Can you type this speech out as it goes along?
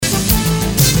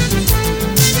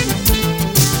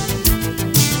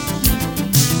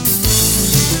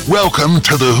Welcome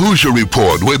to the Hoosier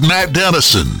Report with Matt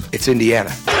Dennison. It's Indiana.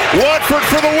 Watford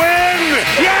for the win!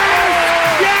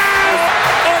 Yes! Yes!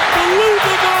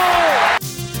 Unbelievable!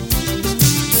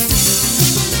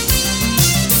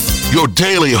 Your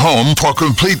daily home for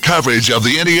complete coverage of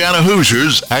the Indiana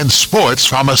Hoosiers and sports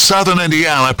from a Southern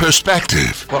Indiana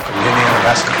perspective. Welcome to Indiana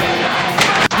basketball.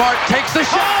 Smart takes the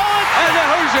shot, and the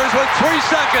Hoosiers with 3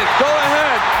 seconds go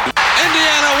ahead.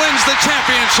 Indiana wins the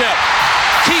championship.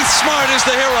 Keith Smart is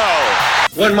the hero.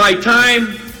 When my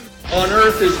time on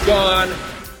earth is gone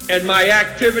and my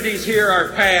activities here are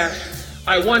past,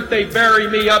 I want they bury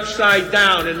me upside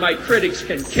down and my critics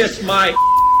can kiss my...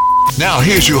 Now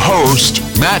here's your host,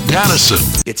 Matt Dennison.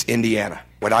 It's Indiana,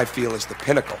 what I feel is the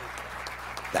pinnacle,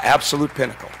 the absolute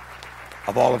pinnacle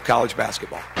of all of college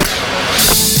basketball.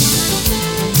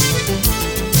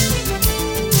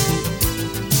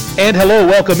 And hello,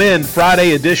 welcome in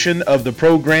Friday edition of the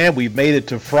program. We've made it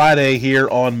to Friday here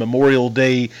on Memorial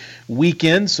Day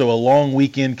weekend, so a long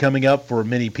weekend coming up for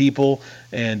many people,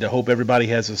 and I hope everybody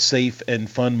has a safe and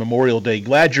fun Memorial Day.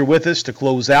 Glad you're with us to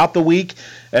close out the week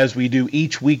as we do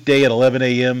each weekday at 11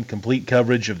 a.m., complete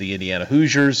coverage of the Indiana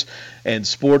Hoosiers and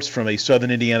sports from a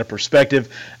Southern Indiana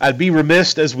perspective. I'd be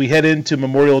remiss as we head into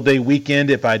Memorial Day weekend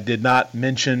if I did not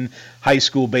mention high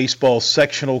school baseball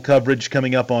sectional coverage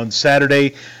coming up on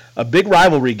Saturday. A big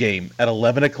rivalry game at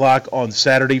 11 o'clock on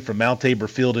Saturday from Mount Tabor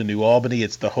Field in New Albany.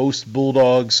 It's the host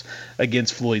Bulldogs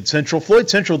against Floyd Central. Floyd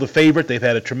Central, the favorite. They've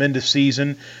had a tremendous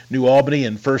season. New Albany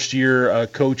and first-year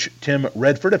coach Tim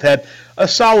Redford have had a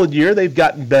solid year. They've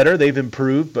gotten better. They've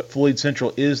improved, but Floyd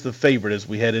Central is the favorite as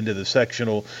we head into the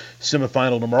sectional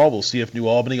semifinal tomorrow. We'll see if New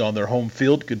Albany on their home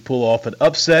field could pull off an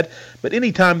upset. But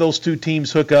anytime those two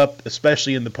teams hook up,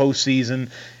 especially in the postseason,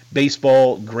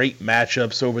 baseball, great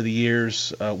matchups over the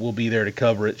years. We'll be there to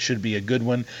cover it. Should be a good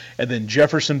one. And then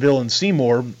Jeffersonville and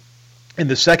Seymour in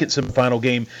the second semifinal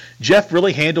game. Jeff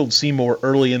really handled Seymour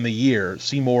early in the year.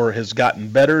 Seymour has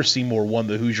gotten better. Seymour won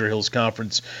the Hoosier Hills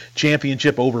Conference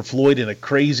Championship over Floyd in a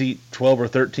crazy 12 or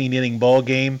 13 inning ball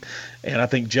game. And I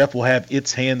think Jeff will have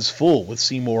its hands full with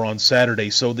Seymour on Saturday.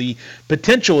 So the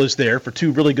potential is there for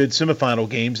two really good semifinal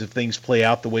games if things play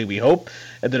out the way we hope.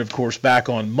 And then, of course, back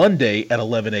on Monday at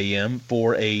 11 a.m.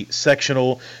 for a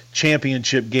sectional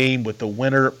championship game with the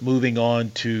winner moving on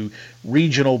to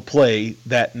regional play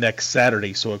that next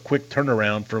Saturday. So a quick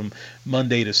turnaround from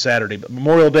Monday to Saturday. But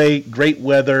Memorial Day, great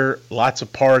weather, lots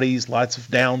of parties, lots of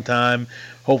downtime.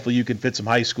 Hopefully you can fit some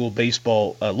high school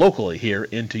baseball locally here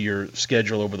into your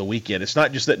schedule over the weekend. It's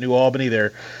not just that New Albany.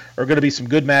 There are going to be some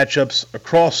good matchups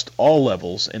across all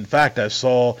levels. In fact, I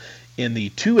saw in the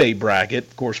 2A bracket,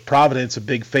 of course, Providence a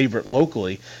big favorite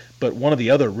locally, but one of the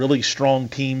other really strong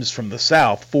teams from the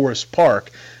South, Forest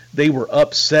Park, they were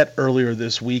upset earlier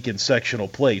this week in sectional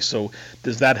play. So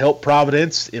does that help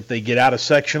Providence if they get out of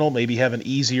sectional, maybe have an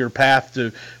easier path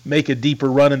to make a deeper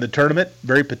run in the tournament?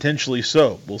 Very potentially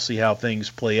so. We'll see how things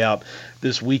play out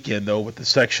this weekend, though, with the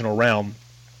sectional round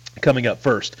coming up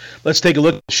first. Let's take a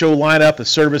look at the show lineup, the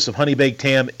service of Honey Baked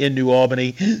Ham in New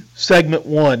Albany. Segment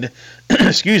 1,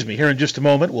 excuse me, here in just a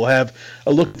moment, we'll have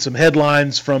a look at some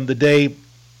headlines from the day.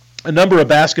 A number of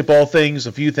basketball things,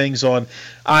 a few things on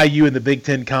IU and the Big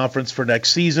Ten Conference for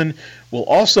next season. We'll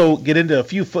also get into a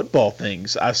few football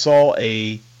things. I saw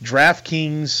a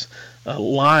DraftKings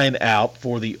line out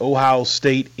for the Ohio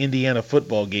State-Indiana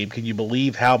football game. Can you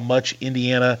believe how much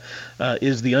Indiana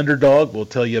is the underdog? We'll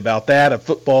tell you about that. A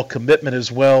football commitment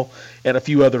as well, and a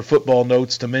few other football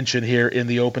notes to mention here in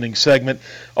the opening segment.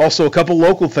 Also, a couple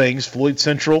local things. Floyd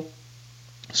Central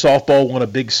softball won a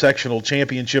big sectional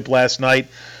championship last night.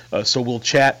 So we'll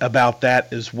chat about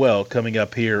that as well coming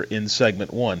up here in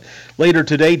segment 1. Later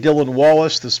today, Dylan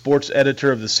Wallace, the sports editor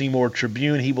of the Seymour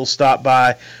Tribune, he will stop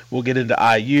by. We'll get into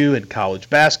IU and college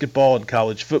basketball and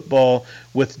college football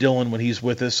with Dylan when he's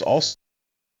with us. Also,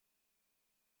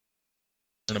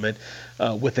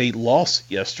 with a loss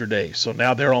yesterday. So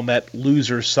now they're on that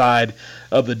loser side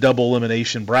of the double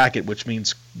elimination bracket, which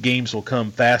means games will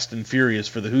come fast and furious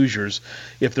for the Hoosiers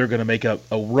if they're going to make a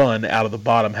run out of the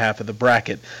bottom half of the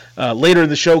bracket. Later in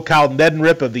the show, Kyle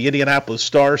Nedenrip of the Indianapolis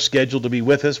Star scheduled to be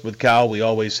with us. With Kyle, we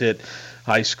always hit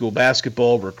high school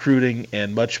basketball, recruiting,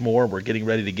 and much more. We're getting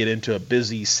ready to get into a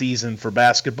busy season for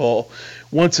basketball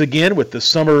once again with the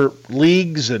summer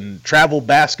leagues and travel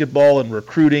basketball and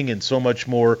recruiting and so much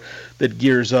more that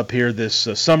gears up here this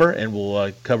summer, and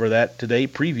we'll cover that today,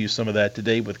 preview some of that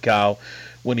today with Kyle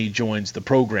when he joins the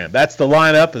program. That's the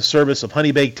lineup, a service of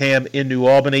Honey Baked Ham in New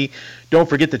Albany. Don't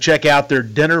forget to check out their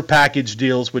dinner package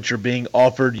deals, which are being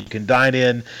offered. You can dine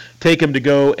in, take them to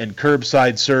go, and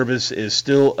curbside service is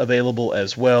still available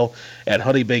as well at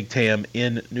Honey Baked Ham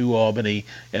in New Albany.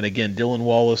 And again, Dylan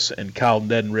Wallace and Kyle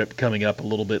Nedenrip coming up a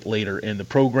little bit later in the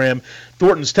program.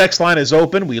 Thornton's text line is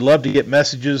open. We love to get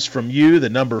messages from you. The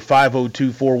number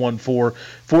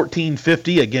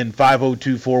 502-414-1450. Again,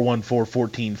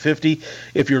 502-414-1450.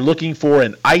 If you're looking for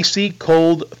an icy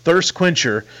cold thirst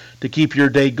quencher to keep your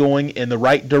day going in the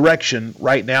right direction,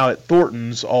 right now at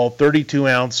Thornton's, all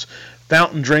 32-ounce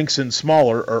fountain drinks and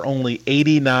smaller are only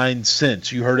 89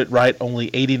 cents. You heard it right, only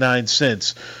 89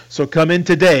 cents. So come in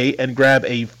today and grab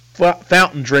a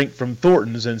fountain drink from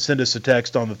Thornton's and send us a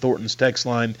text on the Thornton's text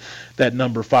line, that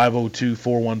number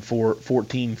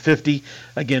 502-414-1450.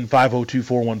 Again,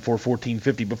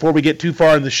 502-414-1450. Before we get too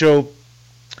far in the show,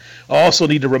 I also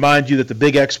need to remind you that the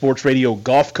Big X Sports Radio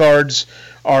golf cards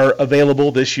are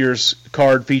available. This year's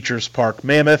card features Park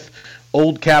Mammoth,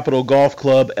 Old Capitol Golf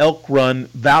Club, Elk Run,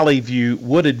 Valley View,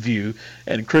 Wooded View,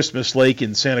 and Christmas Lake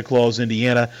in Santa Claus,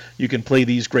 Indiana. You can play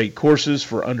these great courses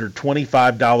for under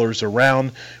 $25 a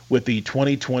round with the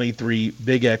 2023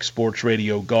 Big X Sports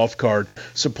Radio golf card.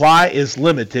 Supply is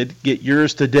limited. Get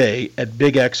yours today at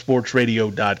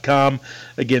BigXSportsRadio.com.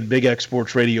 Again,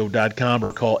 BigXSportsRadio.com,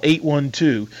 or call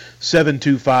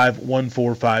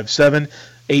 812-725-1457.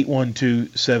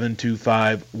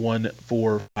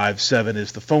 812-725-1457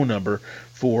 is the phone number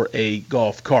for a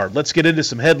golf card. Let's get into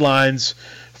some headlines.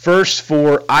 First,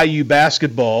 for IU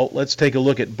basketball, let's take a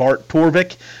look at Bart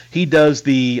Torvik. He does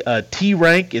the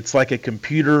T-Rank. It's like a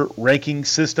computer ranking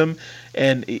system,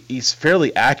 and he's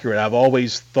fairly accurate. I've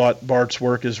always thought Bart's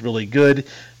work is really good,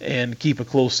 and keep a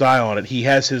close eye on it. He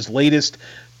has his latest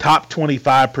top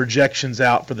 25 projections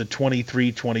out for the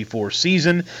 23-24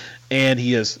 season, and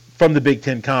he is from the Big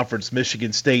Ten Conference,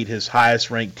 Michigan State, his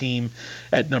highest-ranked team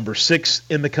at number 6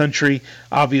 in the country.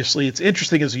 Obviously, it's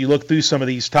interesting as you look through some of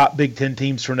these top Big Ten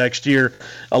teams for next year.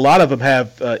 A lot of them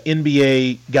have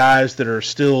NBA guys that are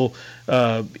still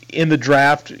in the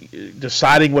draft,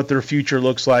 deciding what their future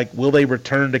looks like. Will they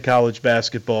return to college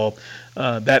basketball?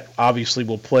 That obviously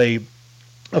will play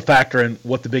a factor in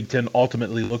what the Big Ten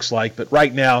ultimately looks like. But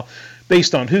right now,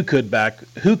 based on who could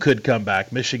come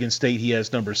back, Michigan State, he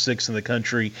has number 6 in the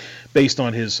country based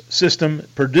on his system.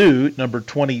 Purdue, number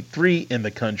 23 in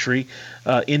the country.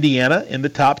 Indiana in the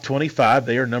top 25.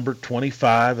 They are number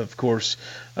 25. Of course,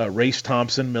 Race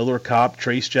Thompson, Miller Kopp,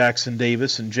 Trace Jackson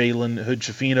Davis, and Jalen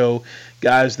Hood-Schifino,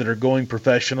 guys that are going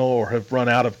professional or have run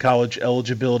out of college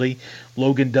eligibility.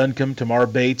 Logan Duncombe, Tamar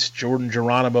Bates, Jordan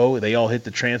Geronimo, they all hit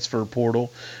the transfer portal.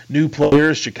 New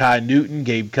players, Ja'Kai Newton,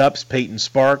 Gabe Cupps, Peyton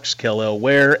Sparks, Kel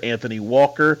Ware, Anthony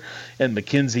Walker, and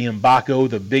Mackenzie Mbako,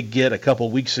 the big get a couple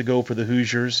weeks ago for the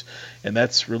Hoosiers. And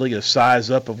that's really a size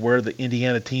up of where the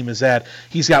Indiana team is at.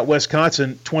 He's got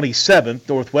Wisconsin 27th,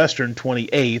 Northwestern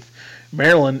 28th,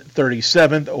 Maryland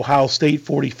 37th, Ohio State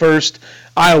 41st,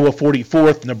 Iowa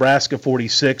 44th, Nebraska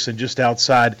 46th, and just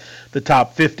outside the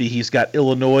top 50, he's got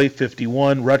Illinois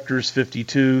 51, Rutgers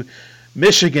 52,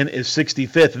 Michigan is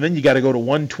 65th, and then you got to go to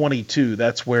 122.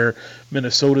 That's where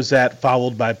Minnesota's at,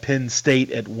 followed by Penn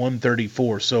State at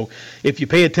 134. So if you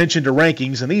pay attention to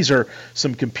rankings, and these are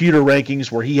some computer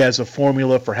rankings where he has a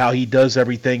formula for how he does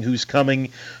everything, who's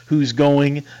coming, who's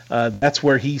going, that's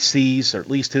where he sees, or at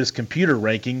least his computer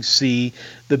rankings see,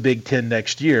 the Big Ten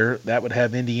next year. That would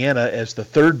have Indiana as the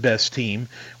third best team,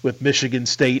 with Michigan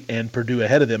State and Purdue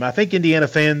ahead of them. I think Indiana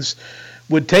fans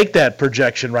would take that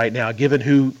projection right now, given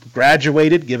who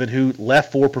graduated, given who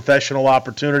left for professional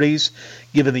opportunities,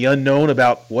 given the unknown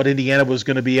about what Indiana was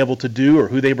going to be able to do or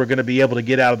who they were going to be able to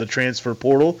get out of the transfer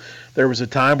portal. There was a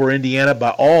time where Indiana,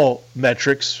 by all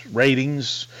metrics,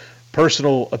 ratings,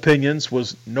 personal opinions,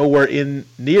 was nowhere in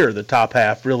near the top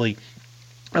half, really,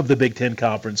 of the Big Ten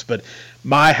Conference. But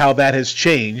my, how that has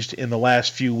changed in the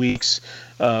last few weeks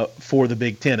for the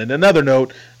Big Ten. And another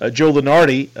note, Joe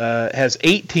Lunardi has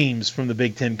 8 teams from the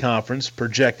Big Ten Conference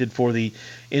projected for the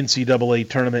NCAA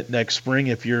tournament next spring.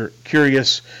 If you're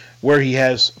curious where he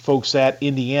has folks at,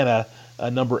 Indiana,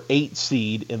 number 8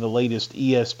 seed in the latest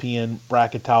ESPN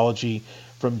bracketology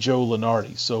from Joe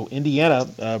Lunardi. So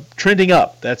Indiana trending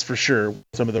up, that's for sure.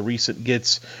 Some of the recent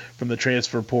gets from the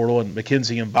transfer portal, and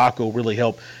Mackenzie Mbako really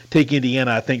helped take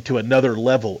Indiana, I think, to another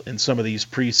level in some of these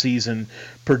preseason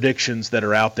predictions that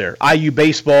are out there. IU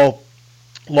baseball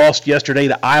lost yesterday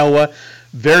to Iowa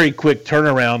very quick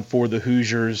turnaround for the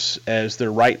Hoosiers as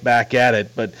they're right back at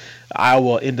it. But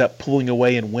Iowa ended up pulling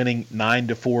away and winning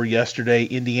 9-4 yesterday.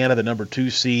 Indiana, the number 2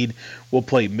 seed, will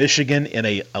play Michigan in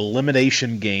a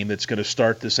elimination game that's going to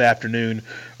start this afternoon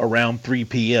around 3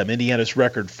 p.m. Indiana's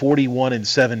record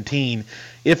 41-17.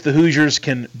 If the Hoosiers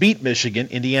can beat Michigan,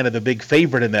 Indiana the big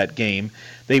favorite in that game,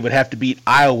 they would have to beat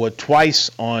Iowa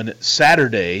twice on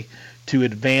Saturday to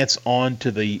advance on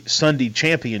to the Sunday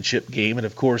championship game. And,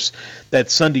 of course, that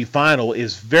Sunday final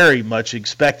is very much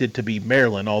expected to be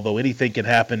Maryland, although anything can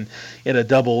happen in a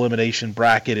double elimination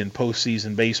bracket in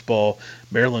postseason baseball.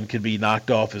 Maryland could be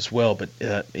knocked off as well, but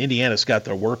Indiana's got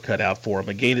their work cut out for them.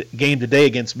 A game today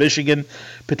against Michigan,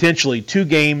 potentially 2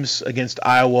 games against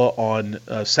Iowa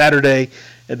on Saturday,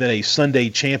 and then a Sunday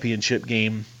championship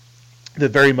game that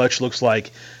very much looks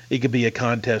like it could be a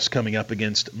contest coming up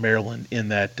against Maryland in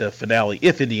that finale,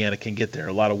 if Indiana can get there.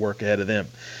 A lot of work ahead of them.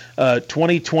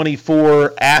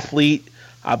 2024 athlete,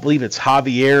 I believe it's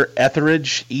Javier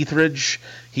Etheridge.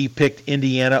 He picked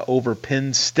Indiana over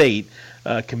Penn State,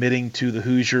 committing to the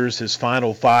Hoosiers. His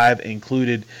final 5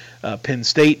 included Penn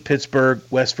State, Pittsburgh,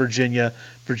 West Virginia,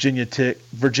 Virginia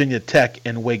Tech,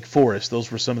 and Wake Forest.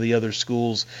 Those were some of the other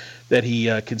schools that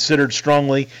he considered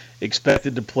strongly.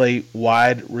 Expected to play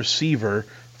wide receiver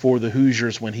for the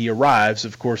Hoosiers when he arrives.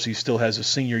 Of course, he still has a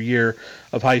senior year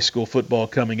of high school football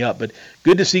coming up. But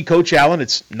good to see Coach Allen.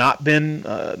 It's not been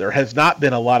there has not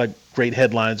been a lot of great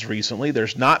headlines recently.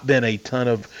 There's not been a ton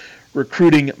of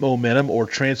recruiting momentum or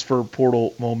transfer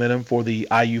portal momentum for the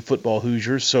IU football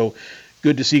Hoosiers. So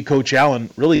good to see Coach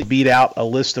Allen really beat out a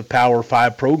list of Power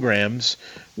 5 programs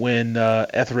when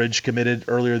Etheridge committed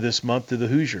earlier this month to the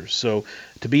Hoosiers. So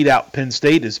to beat out Penn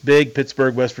State is big.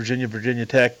 Pittsburgh, West Virginia, Virginia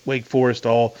Tech, Wake Forest,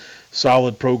 all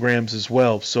solid programs as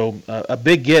well. So a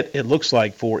big get, it looks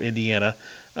like, for Indiana.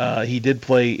 He did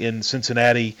play in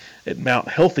Cincinnati at Mount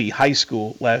Healthy High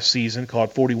School last season,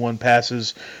 caught 41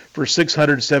 passes for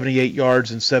 678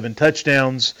 yards and 7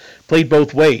 touchdowns. Played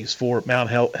both ways for Mount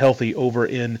Healthy over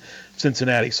in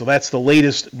Cincinnati. So that's the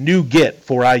latest new get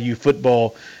for IU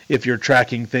football if you're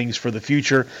tracking things for the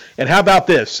future. And how about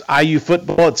this? IU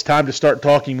football, it's time to start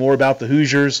talking more about the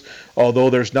Hoosiers, although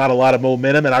there's not a lot of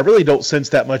momentum, and I really don't sense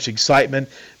that much excitement.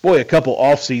 Boy, a couple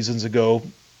off seasons ago,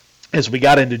 as we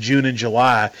got into June and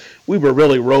July, we were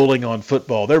really rolling on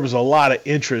football. There was a lot of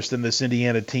interest in this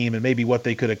Indiana team and maybe what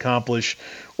they could accomplish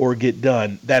or get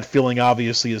done. That feeling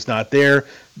obviously is not there.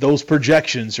 Those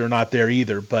projections are not there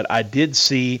either. But I did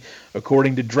see,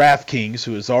 according to DraftKings,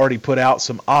 who has already put out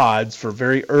some odds for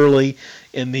very early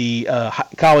in the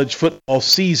college football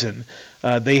season,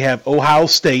 they have Ohio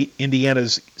State,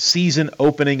 Indiana's season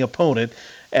opening opponent,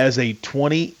 as a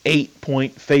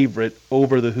 28-point favorite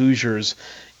over the Hoosiers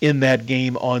in that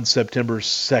game on September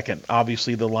 2nd.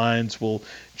 Obviously, the lines will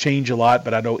change a lot,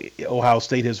 but I know Ohio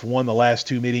State has won the last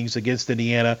 2 meetings against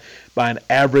Indiana by an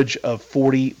average of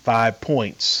 45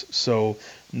 points. So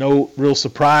no real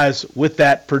surprise with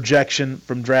that projection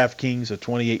from DraftKings, a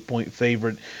 28-point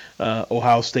favorite.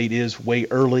 Ohio State is way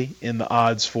early in the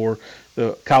odds for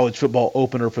the college football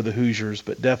opener for the Hoosiers,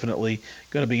 but definitely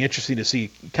going to be interesting to see.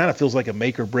 It kind of feels like a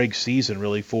make-or-break season,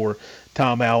 really, for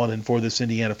Tom Allen and for this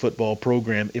Indiana football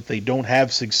program. If they don't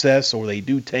have success or they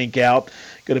do tank out,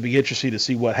 going to be interesting to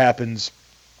see what happens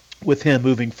with him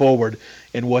moving forward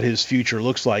and what his future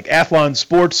looks like. Athlon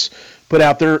Sports put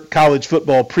out their college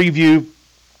football preview.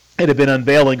 It had been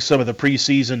unveiling some of the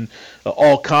preseason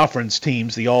all-conference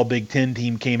teams. The All-Big Ten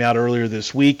team came out earlier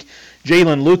this week.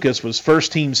 Jalen Lucas was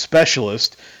first-team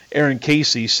specialist. Aaron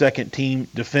Casey, second-team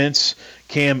defense.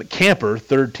 Cam Camper,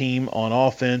 third-team on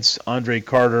offense. Andre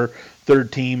Carter,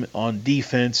 third-team on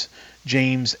defense.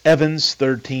 James Evans,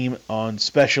 third-team on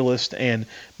specialist. And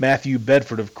Matthew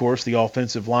Bedford, of course, the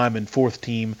offensive lineman,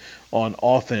 fourth-team on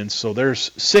offense. So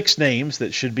there's 6 names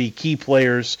that should be key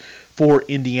players for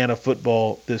Indiana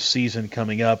football this season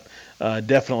coming up.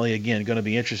 Definitely, again, going to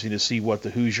be interesting to see what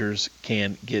the Hoosiers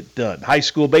can get done. High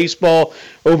school baseball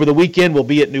over the weekend will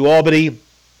be at New Albany.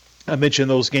 I mentioned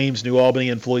those games, New Albany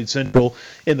and Floyd Central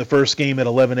in the first game at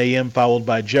 11 a.m., followed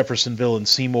by Jeffersonville and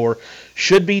Seymour.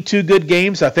 Should be 2 good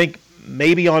games. I think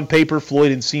maybe on paper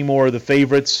Floyd and Seymour are the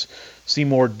favorites.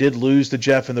 Seymour did lose to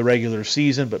Jeff in the regular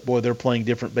season, but boy, they're playing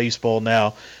different baseball now.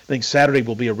 I think Saturday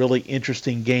will be a really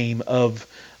interesting game of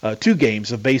 2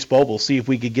 games of baseball. We'll see if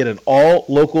we could get an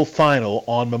all-local final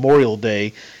on Memorial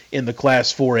Day in the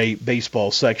Class 4A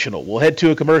baseball sectional. We'll head to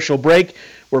a commercial break.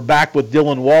 We're back with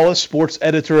Dylan Wallace, sports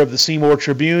editor of the Seymour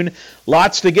Tribune.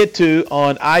 Lots to get to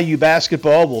on IU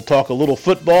basketball. We'll talk a little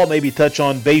football, maybe touch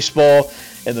on baseball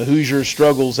and the Hoosiers'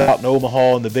 struggles out in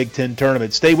Omaha in the Big Ten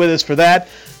tournament. Stay with us for that.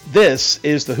 This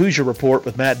is the Hoosier Report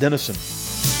with Matt Dennison.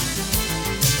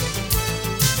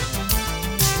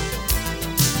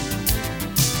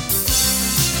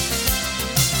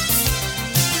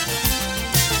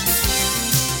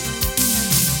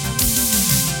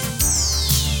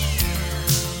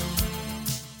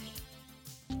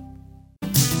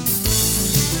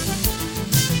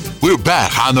 We're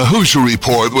back on the Hoosier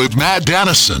Report with Matt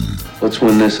Dennison. Let's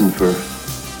win this one for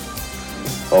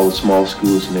all the small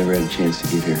schools who never had a chance to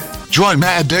get here. Join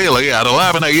Matt daily at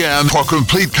 11 a.m. for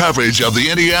complete coverage of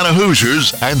the Indiana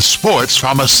Hoosiers and sports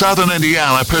from a Southern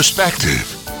Indiana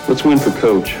perspective. Let's win for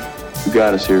Coach, who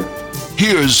got us here.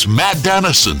 Here's Matt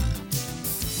Dennison.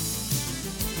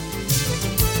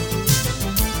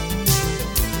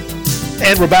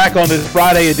 And we're back on this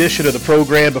Friday edition of the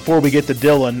program. Before we get to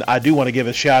Dylan, I do want to give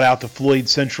a shout out to Floyd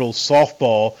Central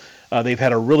softball. They've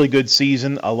had a really good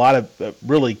season, a lot of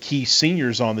really key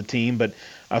seniors on the team, but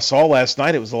I saw last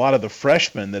night it was a lot of the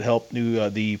freshmen that helped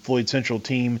the Floyd Central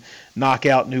team knock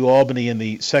out New Albany in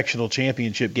the sectional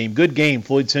championship game. Good game.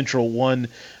 Floyd Central won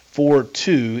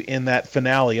 4-2 in that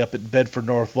finale up at Bedford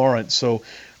North Lawrence. So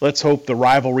let's hope the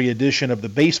rivalry edition of the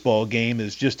baseball game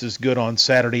is just as good on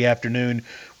Saturday afternoon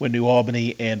when New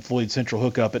Albany and Floyd Central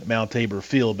hook up at Mount Tabor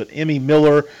Field. But Emmy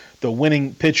Miller, the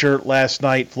winning pitcher last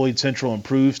night, Floyd Central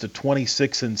improves to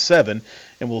 26-7,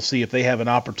 and we'll see if they have an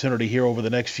opportunity here over the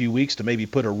next few weeks to maybe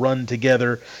put a run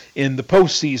together in the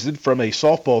postseason. From a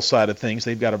softball side of things,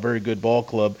 they've got a very good ball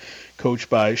club coached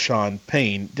by Sean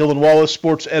Payne. Dylan Wallace,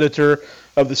 sports editor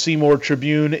of the Seymour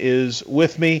Tribune, is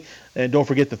with me. And don't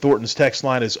forget the Thornton's text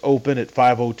line is open at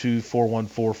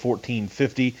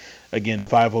 502-414-1450. Again,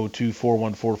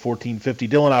 502-414-1450.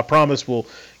 Dylan, I promise we'll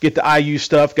get to IU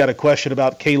stuff. Got a question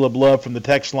about Caleb Love from the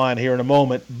text line here in a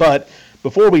moment. But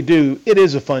before we do, it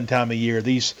is a fun time of year.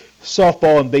 These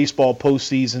softball and baseball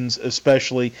postseasons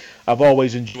especially. I've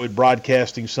always enjoyed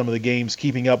broadcasting some of the games,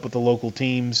 keeping up with the local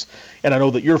teams. And I know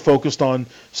that you're focused on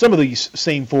some of these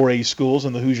same 4A schools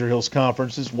in the Hoosier Hills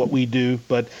Conference is what we do.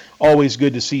 But always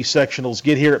good to see sectionals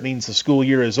get here. It means the school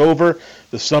year is over.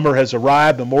 The summer has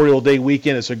arrived. Memorial Day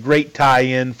weekend is a great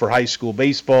tie-in for high school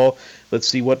baseball. Let's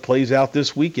see what plays out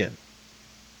this weekend.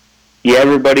 Yeah,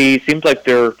 everybody seems like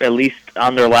they're at least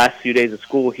on their last few days of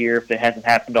school here, if it hasn't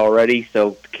happened already.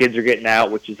 So the kids are getting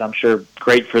out, which is, I'm sure,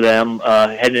 great for them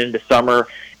heading into summer.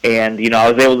 And, you know,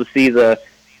 I was able to see the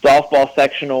softball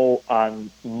sectional on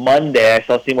Monday. I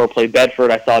saw Seymour play Bedford.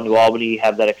 I saw New Albany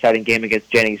have that exciting game against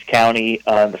Jennings County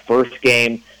in the first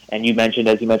game. And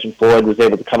as you mentioned, Floyd was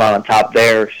able to come out on top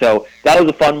there. So that was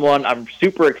a fun one. I'm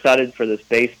super excited for this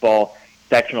baseball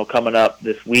sectional coming up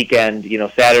this weekend,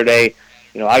 Saturday.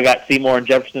 I got Seymour and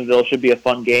Jeffersonville. Should be a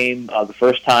fun game. The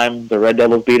first time the Red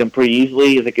Devils beat them pretty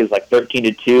easily. I think it was like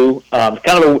 13-2. It's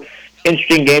kind of an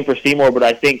interesting game for Seymour, but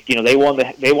I think they won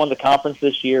the conference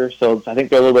this year, so I think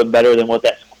they're a little bit better than what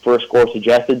that first score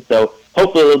suggested. So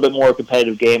hopefully a little bit more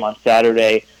competitive game on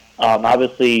Saturday.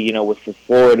 Obviously, with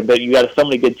Florida, but you got so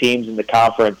many good teams in the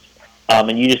conference,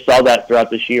 and you just saw that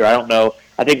throughout this year. I don't know.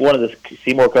 I think one of the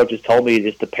Seymour coaches told me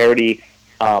just the parity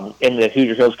in the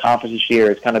Hoosier Hills Conference this year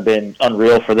has kind of been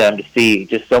unreal for them to see.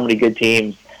 Just so many good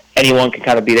teams. Anyone can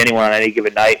kind of beat anyone on any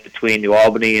given night between New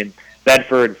Albany and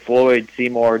Bedford, Floyd,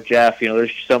 Seymour, Jeff.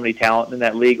 There's just so many talent in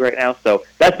that league right now. So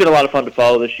that's been a lot of fun to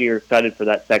follow this year. Excited for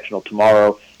that sectional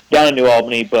tomorrow down in New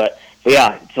Albany. But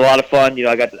yeah, it's a lot of fun.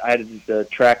 I had the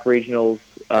track regionals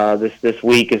this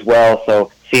week as well.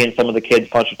 So seeing some of the kids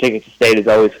punch their tickets to state is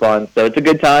always fun. So it's a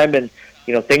good time, and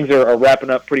things are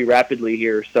wrapping up pretty rapidly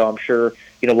here. So I'm sure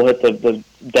we'll hit the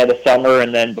dead of summer,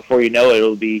 and then before you know it,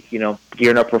 it'll be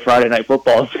gearing up for Friday Night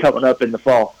Football coming up in the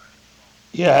fall.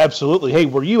 Yeah, absolutely. Hey,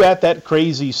 were you at that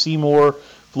crazy Seymour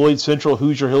Floyd Central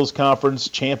Hoosier Hills Conference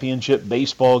championship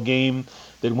baseball game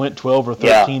that went 12 or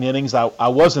 13 innings? I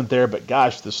wasn't there, but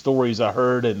gosh, the stories I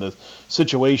heard and the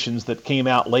situations that came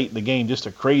out late in the game, just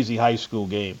a crazy high school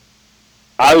game.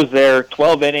 I was there,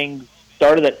 12 innings,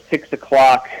 started at 6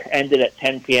 o'clock, ended at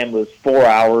 10 p.m. It was 4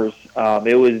 hours.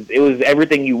 It was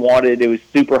everything you wanted. It was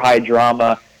super high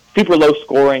drama, super low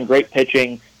scoring, great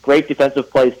pitching, great defensive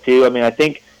plays too. I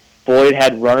think Floyd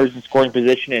had runners in scoring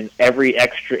position in every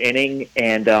extra inning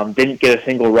and didn't get a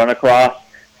single run across.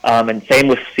 And same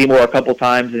with Seymour a couple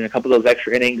times. In a couple of those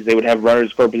extra innings, they would have runners in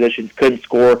scoring positions, couldn't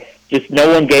score. Just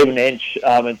no one gave an inch,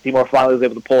 and Seymour finally was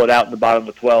able to pull it out in the bottom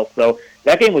of the 12th. So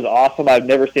that game was awesome. I've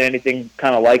never seen anything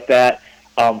kind of like that.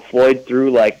 Floyd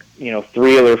threw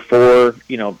 3 or 4,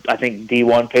 I think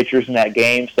D1 pitchers in that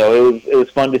game. So it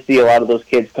was fun to see a lot of those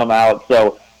kids come out.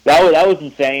 So that was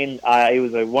insane. It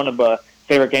was one of the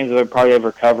favorite games I've probably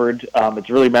ever covered. It's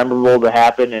really memorable to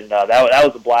happen, and that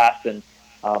was a blast. And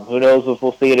who knows if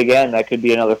we'll see it again? That could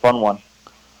be another fun one.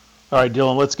 All right,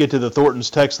 Dylan, let's get to the Thornton's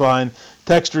text line.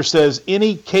 Texter says,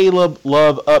 any Caleb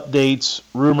Love updates,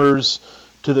 rumors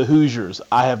to the Hoosiers?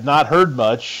 I have not heard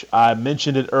much. I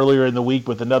mentioned it earlier in the week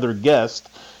with another guest.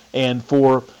 And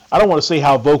I don't want to say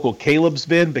how vocal Caleb's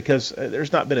been because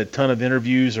there's not been a ton of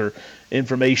interviews or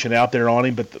information out there on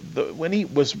him. But when he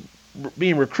was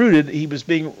being recruited, he was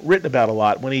being written about a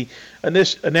lot. When he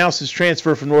announced his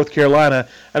transfer from North Carolina,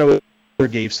 I know he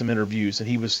gave some interviews, and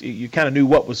you kind of knew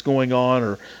what was going on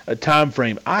or a time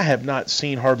frame. I have not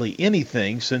seen hardly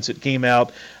anything since it came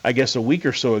out, I guess, a week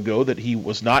or so ago that he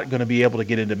was not going to be able to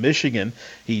get into Michigan.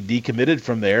 He decommitted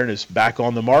from there and is back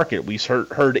on the market. We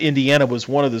heard Indiana was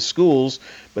one of the schools,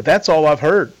 but that's all I've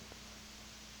heard.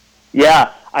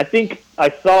 Yeah, I think I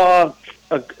saw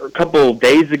a couple of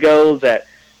days ago that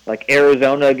like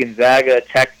Arizona, Gonzaga,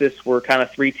 Texas were kind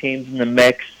of three teams in the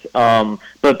mix.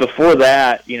 But before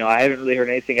that, I haven't really heard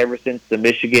anything ever since the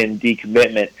Michigan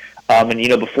decommitment.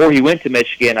 And before he went to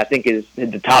Michigan, I think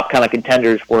the top kind of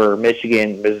contenders were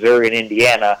Michigan, Missouri, and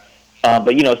Indiana.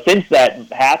 But since that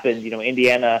happened,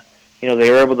 Indiana,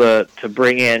 they were able to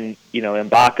bring in,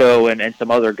 Mbako and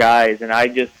some other guys. And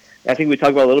I think we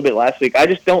talked about it a little bit last week. I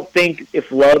just don't think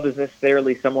if Love is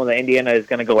necessarily someone that Indiana is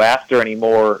going to go after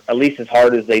anymore, at least as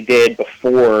hard as they did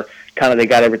before kind of they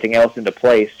got everything else into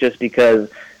place, just because,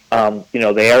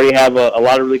 they already have a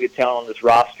lot of really good talent on this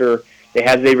roster. They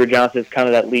have Xavier Johnson as kind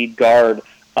of that lead guard.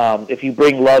 If you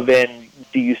bring Love in,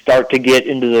 do you start to get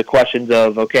into the questions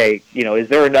of, okay, is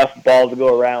there enough ball to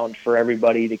go around for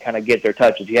everybody to kind of get their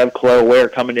touches? You have Claire Ware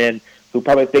coming in, who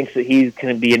probably thinks that he's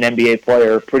going to be an NBA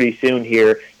player pretty soon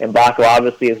here. And Mbako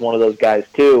obviously is one of those guys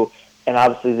too. And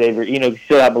obviously Xavier, you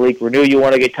still have Malik Renew you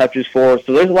want to get touches for.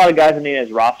 So there's a lot of guys in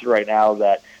Indiana's roster right now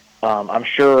that I'm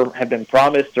sure have been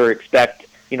promised or expect,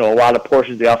 a lot of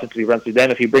portions of the offense to be run through them.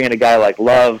 If you bring in a guy like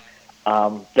Love,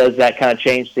 does that kind of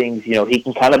change things? He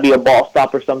can kind of be a ball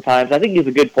stopper sometimes. I think he's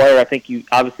a good player. I think you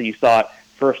saw it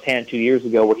firsthand 2 years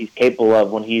ago what he's capable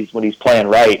of when he's playing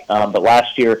right. But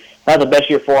last year, not the best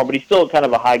year for him, but he's still kind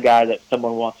of a high guy that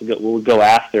someone will go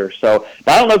after. So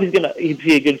I don't know if he'd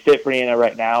be a good fit for Indiana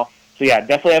right now. So yeah,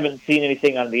 definitely haven't seen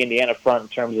anything on the Indiana front in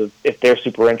terms of if they're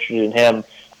super interested in him.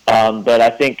 But I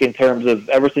think in terms of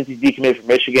ever since he's decommitted from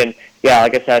Michigan, yeah,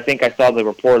 like I said, I think I saw the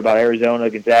report about Arizona,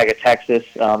 Gonzaga, Texas,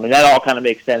 and that all kind of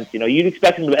makes sense. You'd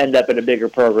expect him to end up in a bigger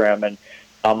program, and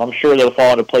I'm sure they'll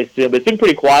fall into place soon. But it's been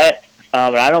pretty quiet.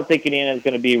 And I don't think Indiana is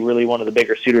going to be really one of the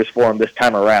bigger suitors for him this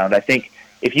time around. I think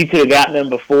if you could have gotten him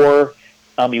before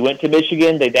he went to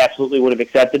Michigan, they absolutely would have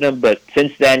accepted him. But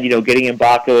since then, getting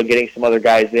Mbako and getting some other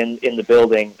guys in the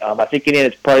building, I think Indiana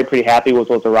is probably pretty happy with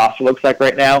what the roster looks like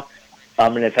right now.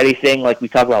 And if anything, like we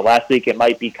talked about last week, it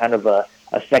might be kind of a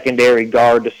secondary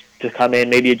guard to come in,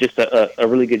 maybe just a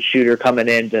really good shooter coming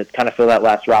in to kind of fill that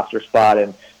last roster spot.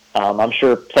 And I'm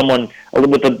sure someone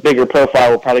with a bigger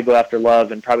profile will probably go after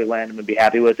Love and probably land him and be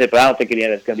happy with it. But I don't think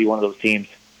Indiana is going to be one of those teams.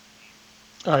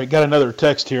 All right, got another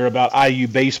text here about IU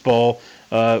baseball.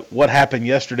 What happened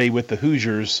yesterday with the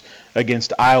Hoosiers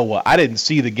against Iowa? I didn't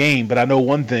see the game, but I know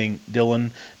one thing, Dylan.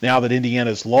 Now that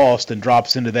Indiana's lost and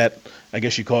drops into that, I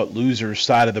guess you call it losers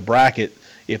side of the bracket,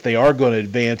 if they are going to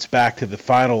advance back to the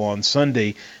final on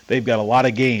Sunday, they've got a lot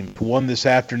of games. One this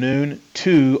afternoon,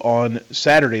 two on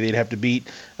Saturday. They'd have to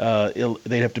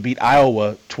beat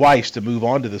Iowa twice to move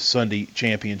on to the Sunday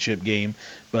championship game.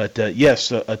 But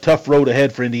yes, a tough road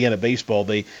ahead for Indiana baseball.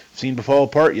 They seemed to fall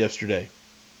apart yesterday.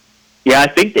 Yeah, I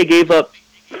think they gave up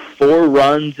 4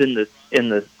 runs in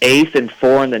the eighth and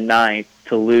 4 in the ninth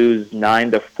to lose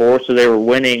 9-4. So they were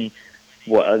winning.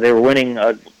 They were winning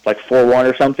like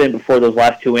 4-1 or something before those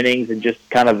last 2 innings, and just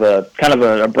kind of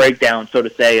a breakdown, so to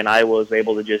say. And Iowa was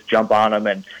able to just jump on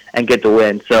them and get the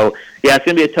win. So yeah, it's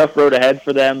going to be a tough road ahead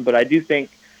for them. But I do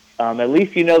think at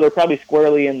least they're probably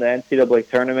squarely in the NCAA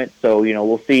tournament. So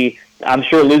we'll see. I'm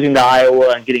sure losing to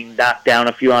Iowa and getting knocked down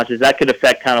a few ounces, that could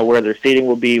affect kind of where their seating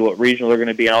will be, what regional they're going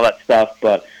to be, and all that stuff.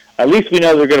 But at least we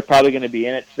know they're probably going to be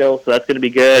in it still, so that's going to be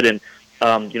good. And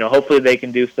hopefully they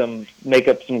can make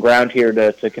up some ground here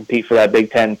to compete for that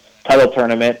Big Ten title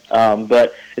tournament.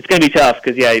 But it's going to be tough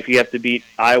because, yeah, if you have to beat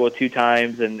Iowa 2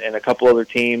 times and a couple other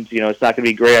teams, it's not going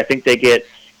to be great. I think they get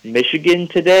Michigan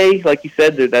today, like you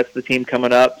said. That's the team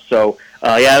coming up. So,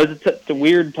 yeah, it was it's a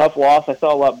weird, tough loss. I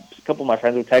saw a couple of my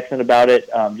friends were texting about it,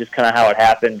 just kind of how it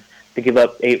happened, to give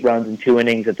up 8 runs in 2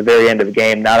 innings at the very end of the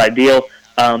game. Not ideal.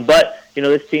 But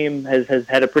this team has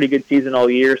had a pretty good season all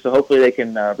year, so hopefully they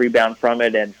can rebound from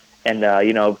it. And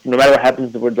no matter what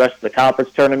happens with the rest of the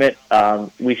conference tournament,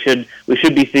 we should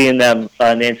be seeing them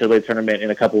in the NCAA tournament in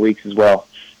a couple weeks as well.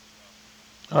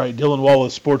 All right, Dylan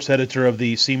Wallace, sports editor of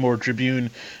the Seymour Tribune,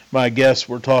 my guest.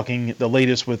 We're talking the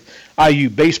latest with IU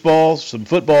baseball, some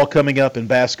football coming up, and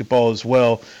basketball as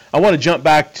well. I want to jump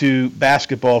back to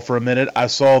basketball for a minute. I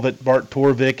saw that Bart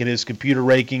Torvik and his computer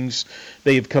rankings,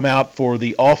 they've come out for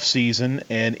the offseason,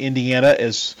 and Indiana,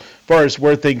 as far as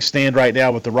where things stand right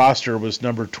now with the roster, was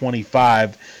number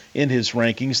 25 in his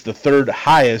rankings, the 3rd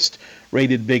highest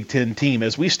rated Big Ten team.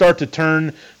 As we start to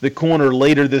turn the corner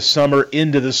later this summer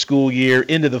into the school year,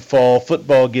 into the fall,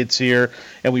 football gets here,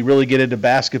 and we really get into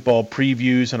basketball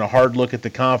previews and a hard look at the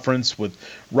conference with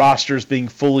rosters being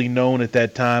fully known at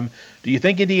that time. Do you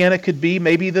think Indiana could be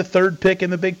maybe the third pick in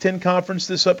the Big Ten Conference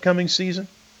this upcoming season?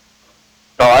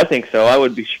 Oh, I think so. I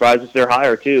would be surprised if they're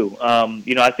higher, too.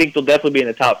 I think they'll definitely be in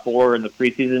the top 4 in the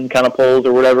preseason kind of polls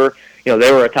or whatever.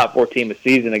 They were a top 4 team a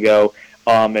season ago,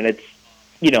 and it's,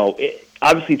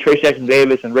 obviously Trace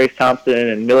Jackson-Davis and Race Thompson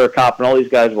and Miller Kopp and all these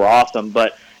guys were awesome,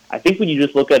 but I think when you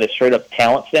just look at a straight-up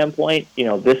talent standpoint,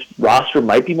 this roster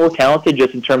might be more talented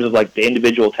just in terms of, like, the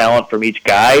individual talent from each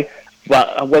guy,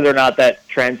 but whether or not that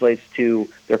translates to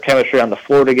their chemistry on the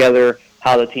floor together,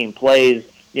 how the team plays,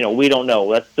 we don't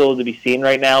know. That's still to be seen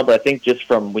right now, but I think just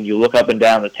from when you look up and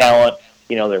down the talent,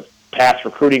 their past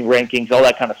recruiting rankings, all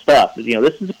that kind of stuff,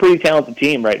 this is a pretty talented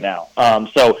team right now.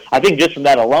 So I think just from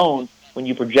that alone, when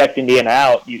you project Indiana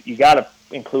out, you got to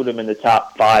include them in the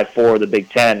top 5 for the Big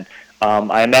Ten.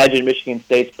 I imagine Michigan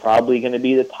State's probably going to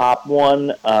be the top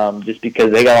one, just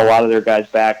because they got a lot of their guys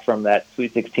back from that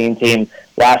Sweet 16 team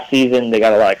last season. They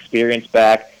got a lot of experience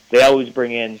back. They always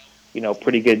bring in,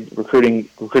 pretty good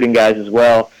recruiting guys as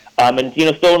well. And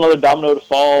still another domino to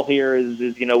fall here is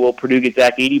will Purdue get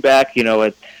Zach Edey back?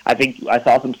 I think I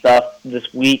saw some stuff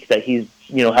this week that he's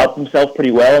helped himself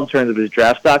pretty well in terms of his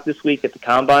draft stock this week at the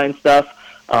combine stuff.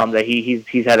 That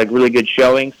he's had a really good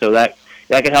showing, so that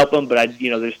could help him. But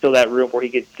there's still that room where he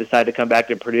could decide to come back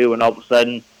to Purdue, and all of a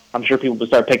sudden, I'm sure people will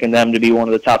start picking them to be one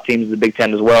of the top teams in the Big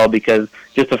Ten as well, because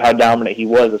just of how dominant he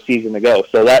was a season ago.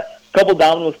 So that couple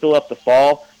dominoes still up to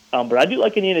fall. But I do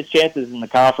like Indiana's chances in the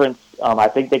conference. I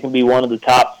think they can be one of the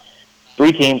top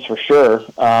 3 teams for sure.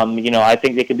 I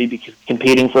think they could be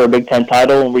competing for a Big Ten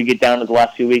title when we get down to the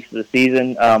last few weeks of the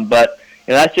season. But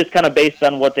that's just kind of based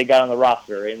on what they got on the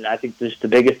roster. And I think just the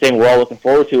biggest thing we're all looking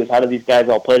forward to is how do these guys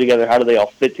all play together? How do they all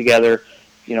fit together?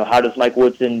 How does Mike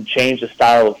Woodson change the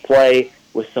style of play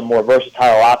with some more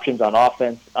versatile options on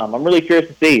offense? I'm really curious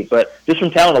to see. But just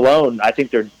from talent alone, I think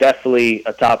they're definitely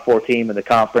a top 4 team in the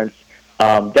conference.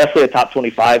 Definitely a top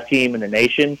 25 team in the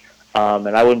nation,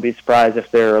 and I wouldn't be surprised if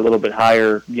they're a little bit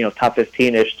higher, top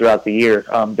 15-ish throughout the year.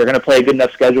 They're going to play a good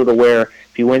enough schedule to where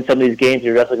if you win some of these games,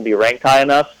 you're definitely going to be ranked high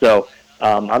enough. So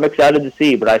I'm excited to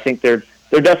see, but I think they're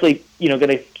definitely going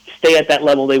to stay at that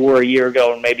level they were a year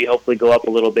ago and maybe hopefully go up a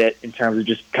little bit in terms of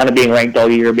just kind of being ranked all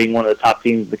year, being one of the top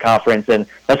teams of the conference, and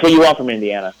that's what you want from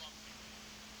Indiana.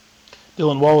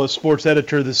 Dylan Wallace, sports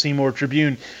editor of the Seymour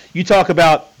Tribune. You talk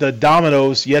about the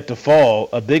dominoes yet to fall,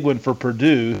 a big one for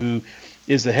Purdue, who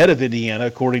is the head of Indiana,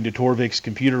 according to Torvik's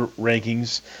computer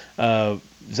rankings.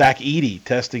 Zach Edey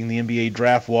testing the NBA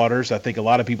draft waters. I think a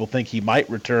lot of people think he might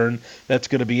return. That's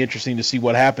going to be interesting to see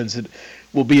what happens. It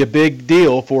will be a big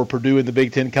deal for Purdue in the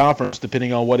Big Ten Conference,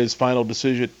 depending on what his final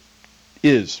decision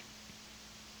is.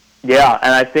 Yeah,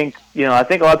 and I think a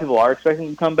lot of people are expecting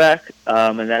him to come back,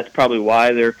 and that's probably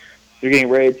why they're getting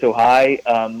rated so high.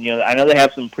 I know they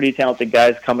have some pretty talented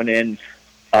guys coming in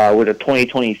with a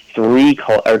 2023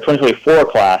 or 2024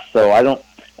 class. So I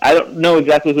don't know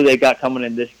exactly who they got coming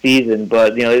in this season,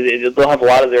 but they'll have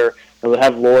they'll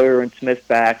have Lawyer and Smith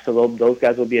back, so those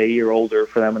guys will be a year older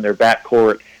for them in their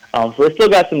backcourt. So they still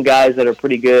got some guys that are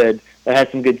pretty good that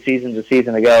had some good seasons a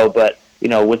season ago, but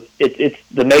it's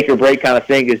the make or break kind of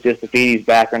thing is just if Edey's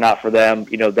back or not for them.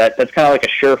 That's kind of like a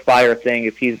surefire thing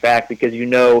if he's back, because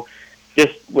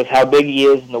just with how big he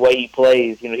is and the way he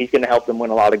plays, he's going to help them win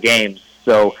a lot of games.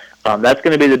 So that's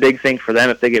going to be the big thing for them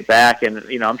if they get back. And,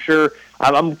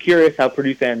 I'm curious how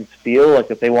Purdue fans feel, like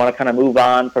if they want to kind of move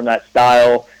on from that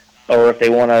style or if they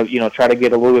want to, try to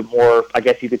get a little bit more, I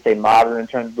guess you could say, modern in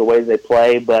terms of the ways they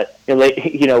play. But,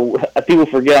 people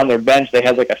forget on their bench they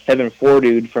had like a 7'4"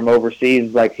 dude from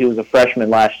overseas, like he was a freshman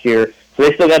last year. So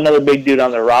they still got another big dude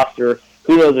on their roster.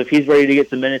 Who knows if he's ready to get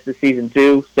some minutes this season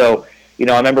too. So,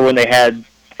 I remember when they had,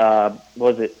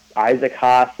 Isaac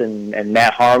Haas and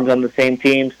Matt Harms on the same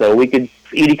team. So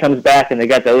Edey comes back and they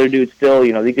got the other dude still,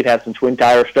 they could have some twin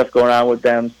tire stuff going on with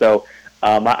them. So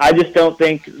I just don't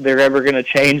think they're ever going to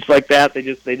change like that. They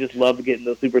just love getting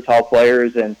those super tall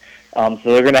players, and so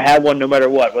they're going to have one no matter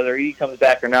what. Whether Edey comes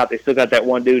back or not, they still got that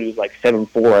one dude who's like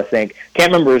 7'4", I think.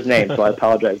 Can't remember his name, so I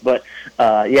apologize. But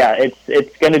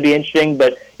it's going to be interesting.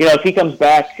 But if he comes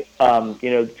back,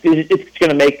 it's going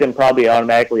to make them probably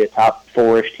automatically a top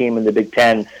 4-ish team in the Big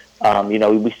Ten.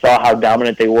 We saw how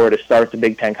dominant they were to start the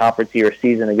Big Ten Conference here a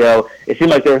season ago. It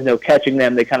seemed like there was no catching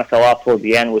them. They kind of fell off towards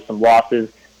the end with some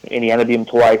losses. Indiana beat them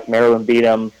twice. Maryland beat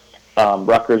them.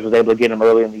 Rutgers was able to get them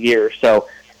early in the year. So,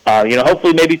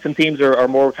 hopefully maybe some teams are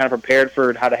more kind of prepared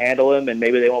for how to handle them, and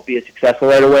maybe they won't be as successful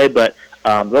right away. But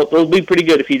those would be pretty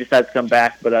good if he decides to come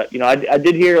back. But, I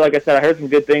did hear, like I said, I heard some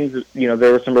good things. There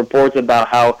were some reports about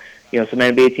how, some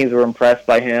NBA teams were impressed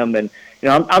by him. And,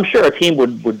 I'm sure a team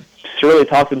would surely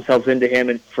talk themselves into him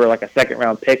and for like a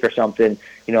second-round pick or something.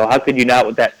 How could you not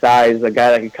with that size, a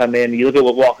guy that could come in? You look at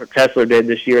what Walker Kessler did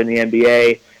this year in the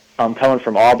NBA, coming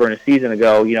from Auburn a season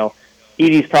ago.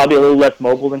 Edey's probably a little less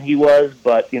mobile than he was,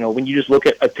 but, when you just look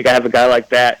at to have a guy like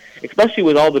that, especially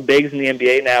with all the bigs in the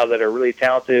NBA now that are really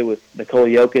talented with Nikola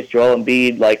Jokic, Joel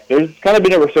Embiid, like there's kind of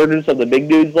been a resurgence of the big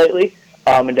dudes lately.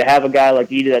 And to have a guy like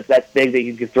Edey that's big that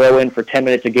you can throw in for 10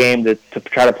 minutes a game to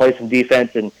try to play some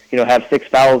defense and, have 6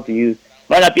 fouls to use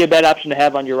might not be a bad option to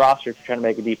have on your roster if you're trying to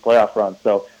make a deep playoff run.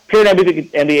 So sure, every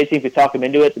NBA team could talk him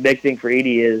into it. The big thing for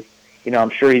Edey is, I'm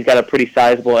sure he's got a pretty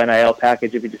sizable NIL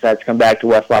package if he decides to come back to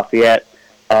West Lafayette.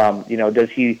 Does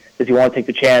he want to take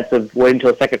the chance of waiting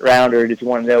until the second round, or does he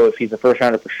want to know if he's a first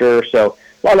rounder for sure? So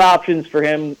a lot of options for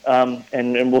him,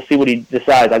 and we'll see what he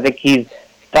decides. I think he's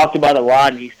talked about it a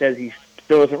lot, and he says he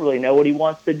still doesn't really know what he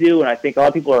wants to do, and I think a lot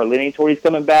of people are leaning toward he's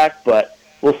coming back, but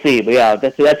we'll see. But yeah,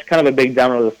 that's kind of a big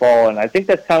downer of the fall, and I think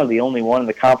that's kind of the only one in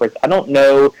the conference. I don't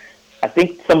know. I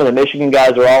think some of the Michigan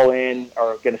guys are all in,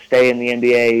 are going to stay in the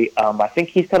NBA. I think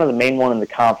he's kind of the main one in the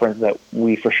conference that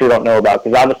we for sure don't know about,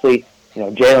 because obviously,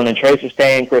 Jalen and Trace are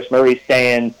staying, Chris Murray's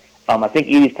staying. I think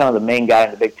Edey's kind of the main guy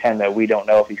in the Big Ten that we don't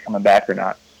know if he's coming back or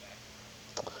not.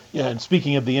 Yeah, and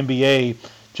speaking of the NBA,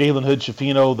 Jalen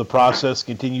Hood-Schifino, the process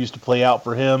continues to play out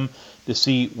for him to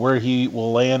see where he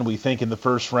will land. We think in the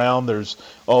first round. There's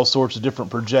all sorts of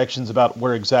different projections about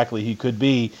where exactly he could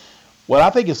be. What I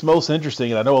think is most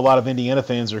interesting, and I know a lot of Indiana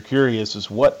fans are curious, is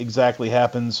what exactly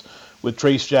happens with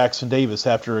Trace Jackson Davis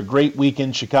after a great week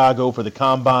in Chicago for the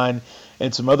Combine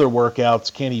and some other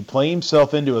workouts. Can he play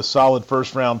himself into a solid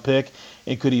first-round pick,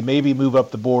 and could he maybe move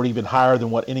up the board even higher than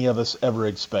what any of us ever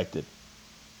expected?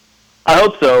 I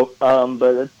hope so,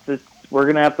 but we're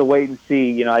going to have to wait and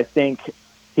see. I think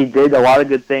he did a lot of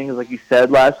good things, like you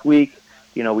said last week.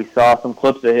 We saw some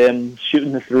clips of him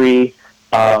shooting the three,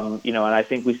 and I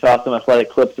think we saw some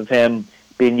athletic clips of him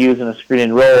being used in a screen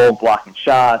and roll, blocking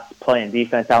shots, playing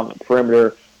defense out in the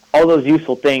perimeter, all those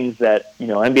useful things that,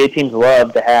 NBA teams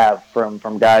love to have from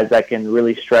guys that can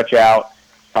really stretch out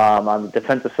on the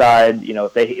defensive side.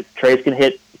 If Trace can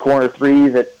hit corner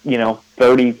threes at,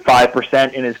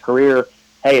 35% in his career,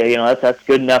 hey, that's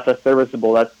good enough. That's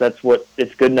serviceable. That's what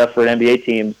it's good enough for an NBA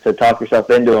team to talk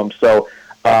yourself into him. So,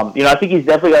 I think he's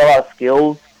definitely got a lot of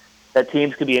skills that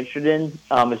teams could be interested in.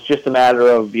 It's just a matter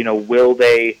of, will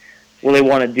they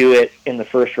want to do it in the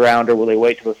first round, or will they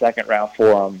wait till the second round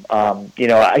for him?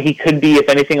 He could be, if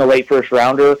anything, a late first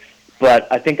rounder, but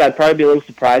I think I'd probably be a little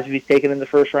surprised if he's taken in the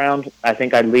first round. I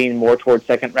think I'd lean more towards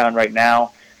second round right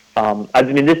now.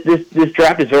 This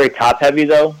draft is very top heavy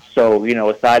though. So,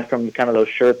 aside from kind of those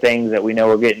sure things that we know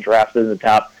are getting drafted in the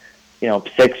top,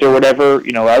 6 or whatever,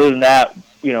 other than that,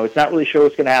 it's not really sure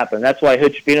what's going to happen. That's why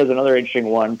Hood-Schifino is another interesting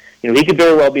one. He could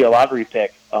very well be a lottery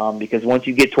pick, because once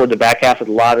you get toward the back half of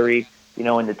the lottery, in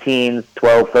the teens,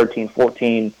 12, 13,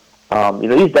 14, he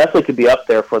definitely could be up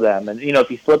there for them. And, if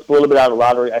he slips a little bit out of the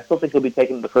lottery, I still think he'll be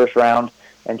taken in the first round.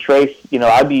 And Trace,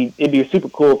 it'd be super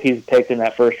cool if he's picked in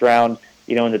that first round,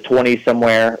 in the 20s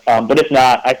somewhere. But if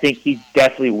not, I think he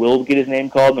definitely will get his name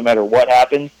called no matter what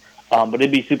happens. But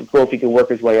it'd be super cool if he could work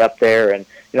his way up there. And,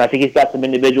 I think he's got some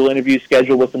individual interviews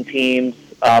scheduled with some teams,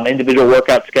 individual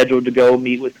workouts scheduled to go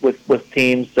meet with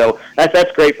teams. So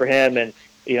that's great for him. And,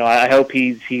 I hope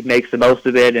he makes the most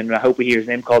of it, and I hope we hear his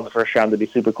name called in the first round. It'd be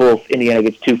super cool if Indiana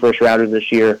gets 2 first-rounders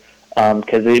this year,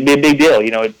 because it'd be a big deal.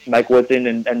 It's Mike Woodson,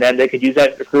 and then they could use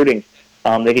that in recruiting.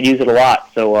 They could use it a lot.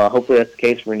 So hopefully that's the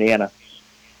case for Indiana.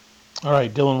 All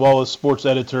right, Dylan Wallace, sports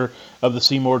editor of the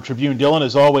Seymour Tribune. Dylan,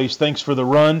 as always, thanks for the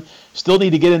run. Still need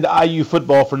to get into IU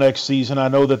football for next season. I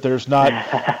know that there's not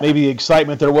maybe the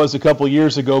excitement there was a couple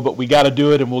years ago, but we got to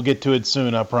do it, and we'll get to it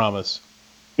soon, I promise.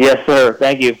 Yes, sir.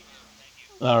 Thank you.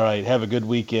 All right, have a good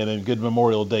weekend and good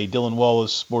Memorial Day. Dylan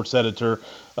Wallace, sports editor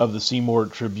of the Seymour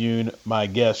Tribune, my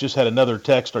guest. Just had another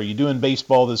text. Are you doing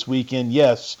baseball this weekend?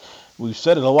 Yes. We've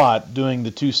said it a lot. Doing the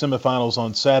 2 semifinals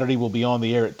on Saturday. We'll be on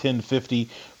the air at 10:50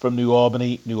 from New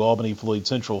Albany. New Albany, Floyd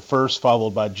Central first,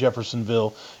 followed by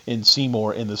Jeffersonville in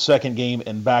Seymour in the second game,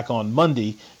 and back on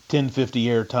Monday, 10:50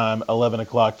 airtime, 11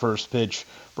 o'clock first pitch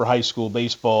for high school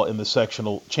baseball in the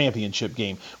sectional championship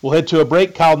game. We'll head to a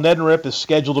break. Kyle Neddenriep is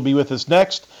scheduled to be with us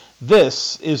next.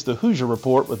 This is the Hoosier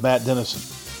Report with Matt Dennison.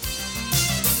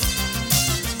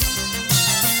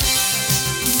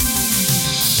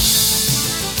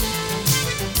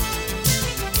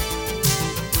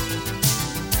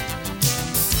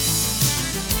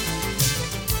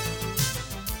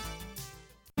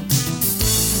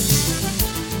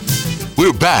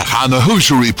 We're back on the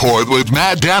Hoosier Report with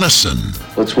Matt Dennison.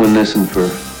 Let's win this one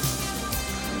for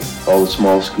all the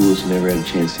small schools who never had a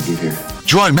chance to get here.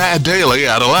 Join Matt daily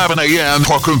at 11 a.m.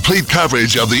 for complete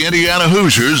coverage of the Indiana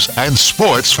Hoosiers and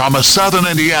sports from a Southern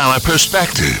Indiana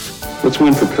perspective. Let's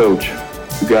win for Coach,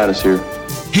 who got us here.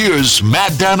 Here's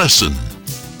Matt Dennison.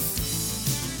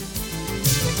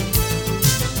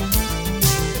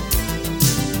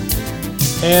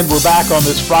 And we're back on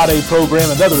this Friday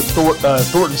program. Another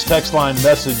Thornton's text line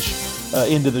message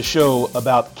into the show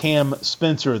about Cam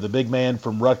Spencer, the big man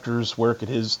from Rutgers. Where could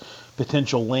his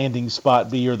potential landing spot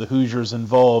be? Or the Hoosiers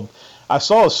involved? I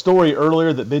saw a story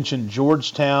earlier that mentioned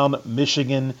Georgetown,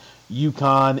 Michigan,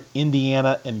 UConn,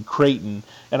 Indiana, and Creighton.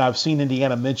 And I've seen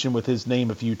Indiana mentioned with his name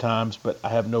a few times, but I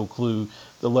have no clue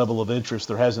the level of interest.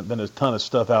 There hasn't been a ton of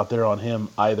stuff out there on him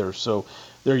either. So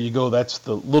there you go. That's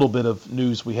the little bit of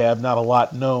news we have. Not a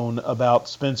lot known about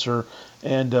Spencer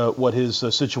and what his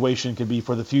situation could be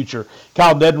for the future.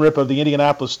 Kyle Neddenrip of the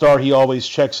Indianapolis Star, he always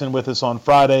checks in with us on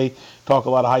Friday, talk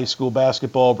a lot of high school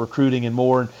basketball, recruiting, and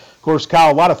more. And of course,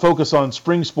 Kyle, a lot of focus on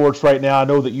spring sports right now. I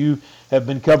know that you have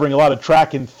been covering a lot of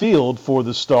track and field for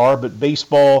the Star, but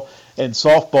baseball and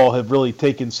softball have really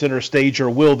taken center stage, or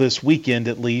will this weekend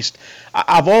at least.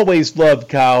 I've always loved,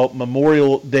 Kyle,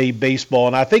 Memorial Day baseball,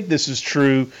 and I think this is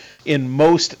true in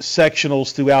most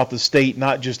sectionals throughout the state,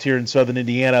 not just here in Southern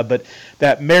Indiana, but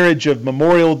that marriage of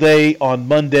Memorial Day on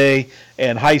Monday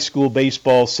and high school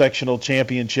baseball sectional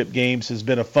championship games has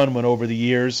been a fun one over the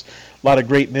years. A lot of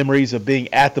great memories of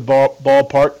being at the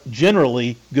ballpark,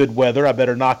 generally good weather. I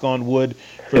better knock on wood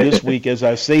for this week as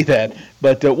I say that.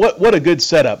 But what a good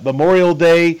setup. Memorial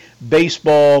Day,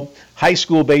 baseball, high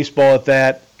school baseball at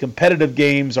that, competitive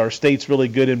games. Our state's really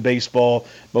good in baseball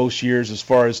most years as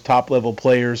far as top-level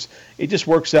players. It just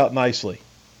works out nicely.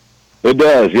 It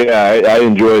does, yeah. I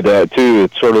enjoy that, too.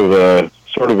 It's sort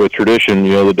of a tradition,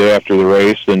 the day after the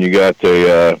race. Then you got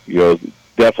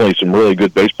definitely some really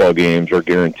good baseball games are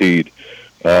guaranteed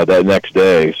that next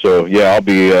day. So, yeah, I'll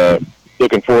be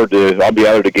looking forward to – I'll be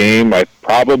out at a game. I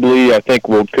think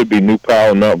could be New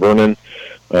Powell and Mount Vernon,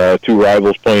 two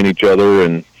rivals playing each other.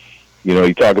 And,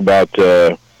 you talk about,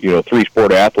 three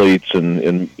sport athletes and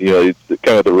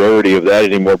kind of the rarity of that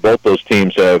anymore. Both those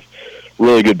teams have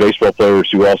really good baseball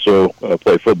players who also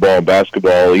play football and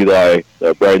basketball. Eli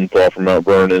Bridenthal from Mount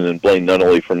Vernon and Blaine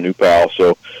Nunnally from New Powell.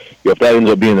 So, if that ends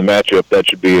up being the matchup, that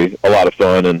should be a lot of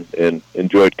fun, and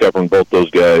enjoyed covering both those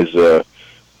guys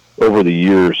over the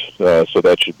years. So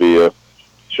that should be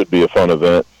a fun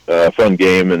event, fun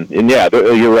game, and yeah,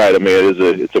 you're right. I mean,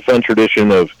 it's a fun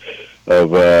tradition of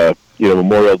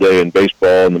Memorial Day and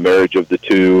baseball and the marriage of the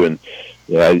two, and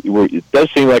it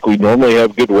does seem like we normally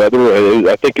have good weather.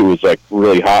 I think it was like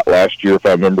really hot last year, if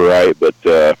I remember right, but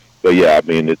yeah, I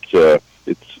mean it's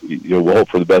we'll hope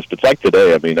for the best. But it's like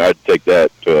today. I mean, I'd take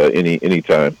that any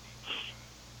time.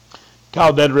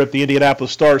 Kyle Neddenrip, the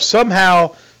Indianapolis Star,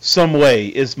 somehow, some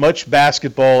way, as much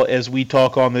basketball as we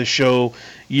talk on this show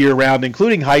year-round,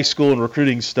 including high school and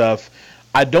recruiting stuff.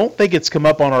 I don't think it's come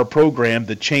up on our program,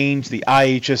 the change, the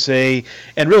IHSA,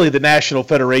 and really the National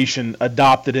Federation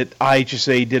adopted it.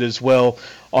 IHSA did as well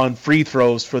on free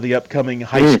throws for the upcoming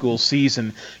high school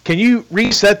season. Can you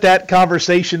reset that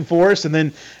conversation for us? And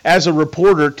then as a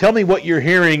reporter, tell me what you're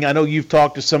hearing. I know you've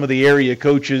talked to some of the area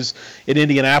coaches in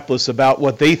Indianapolis about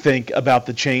what they think about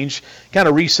the change. Kind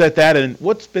of reset that, and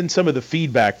what's been some of the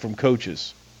feedback from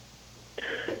coaches?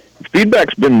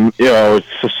 Feedback's been,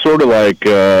 it's sort of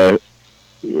like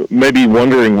maybe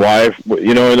wondering why,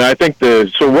 and I think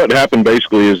so what happened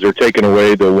basically is they're taking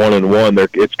away the 1-and-1.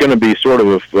 It's going to be sort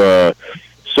of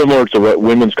similar to what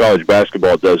women's college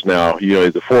basketball does now.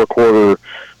 The four-quarter,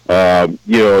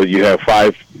 you have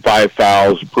five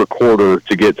fouls per quarter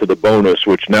to get to the bonus,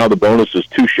 which now the bonus is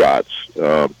 2 shots.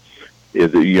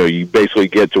 You basically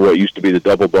get to what used to be the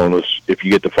double bonus if you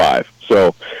get to 5.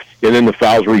 So, and then the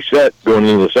fouls reset going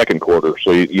into the second quarter. So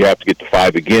you have to get to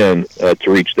 5 again to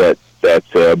reach that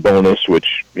bonus,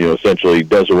 which essentially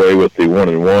does away with the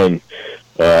 1-and-1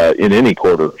 in any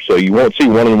quarter. So you won't see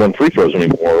 1-and-1 free throws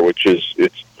anymore, which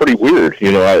it's pretty weird.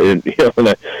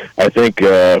 I think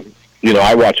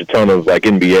I watch a ton of like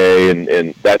NBA,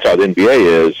 and that's how the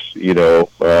NBA is.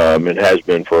 It has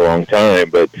been for a long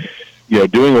time. But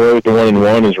doing away with the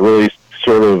 1-and-1 is really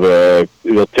sort of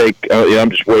it'll take. I'm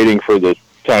just waiting for the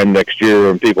time next year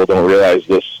when people don't realize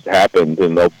this happened,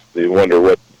 and they wonder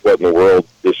what in the world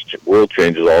this world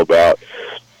change is all about.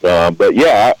 But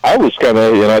yeah, I was kind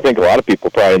of, I think a lot of people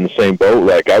probably in the same boat.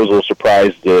 Like, I was a little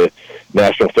surprised the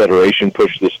National Federation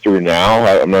pushed this through now.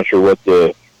 I'm not sure what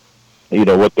the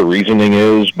reasoning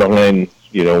is behind,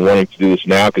 wanting to do this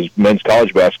now, because men's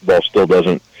college basketball still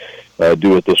doesn't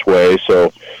do it this way.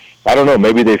 So I don't know.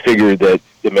 Maybe they figured that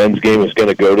the men's game is going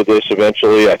to go to this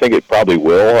eventually. I think it probably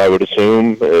will. I would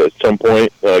assume at some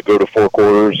point go to 4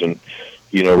 quarters and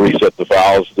reset the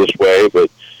fouls this way. But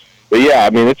yeah, I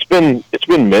mean it's been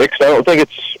mixed. I don't think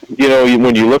it's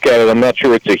when you look at it, I'm not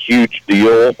sure it's a huge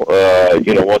deal.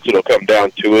 Once it'll come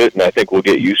down to it, and I think we'll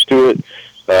get used to it.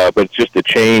 But it's just a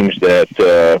change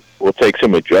that will take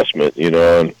some adjustment. And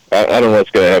I don't know if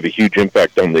it's going to have a huge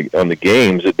impact on the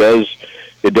games. It does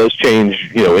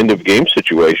change end of game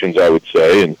situations, I would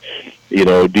say. And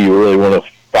do you really want to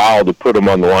foul to put them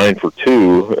on the line for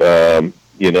 2?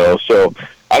 So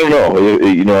I don't know.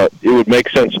 It would make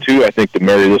sense too, I think, to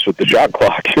marry this with the shot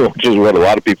clock, which is what a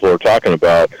lot of people are talking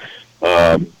about.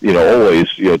 Always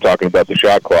talking about the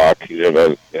shot clock.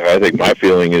 I think my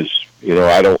feeling is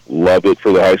I don't love it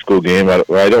for the high school game.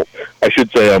 I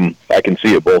should say I can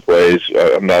see it both ways.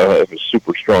 I'm not I have a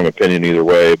super strong opinion either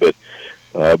way, but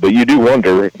you do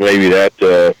wonder if maybe that.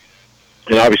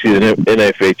 And obviously the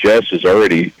NFHS is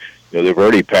already they've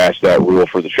already passed that rule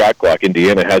for the shot clock.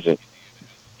 Indiana hasn't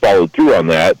followed through on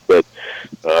that, but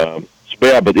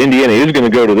Indiana is going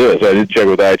to go to this. I did check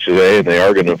with IHSA today, and they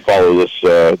are going to follow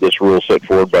this rule set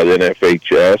forward by the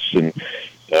NFHS, and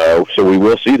so we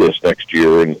will see this next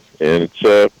year, and it's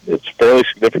a fairly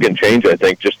significant change, I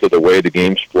think, just to the way the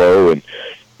games flow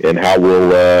and how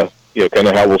we'll kind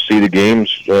of how we'll see the games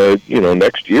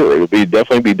next year. It'll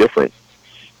definitely be different.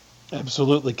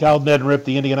 Absolutely. Kyle Neddenriep,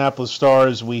 the Indianapolis Star,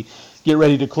 as we get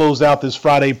ready to close out this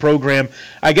Friday program.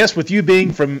 I guess with you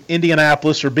being from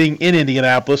Indianapolis or being in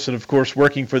Indianapolis and, of course,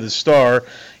 working for the Star,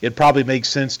 it probably makes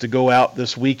sense to go out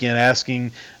this weekend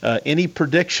asking any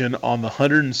prediction on the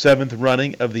 107th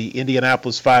running of the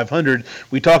Indianapolis 500.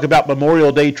 We talk about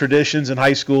Memorial Day traditions in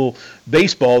high school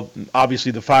baseball.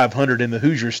 Obviously, the 500 in the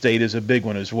Hoosier State is a big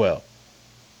one as well.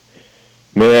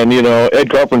 Man, Ed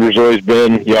Carpenter's always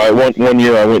been, one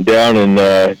year I went down and,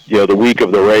 the week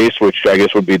of the race, which I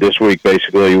guess would be this week,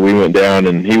 basically, we went down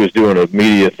and he was doing a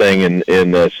media thing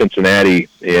in Cincinnati,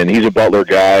 and he's a Butler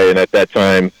guy, and at that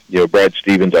time, Brad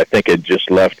Stevens, I think, had just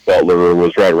left Butler or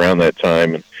was right around that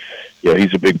time, and,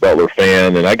 he's a big Butler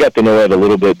fan, and I got to know Ed a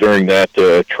little bit during that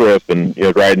trip and,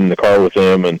 riding in the car with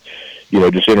him and,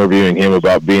 just interviewing him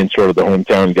about being sort of the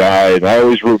hometown guy. And I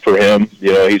always root for him.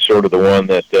 He's sort of the one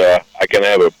that I can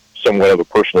have somewhat of a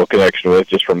personal connection with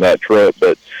just from that trip.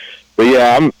 But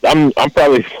yeah, I'm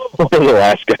probably one of the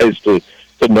last guys to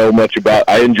know much about.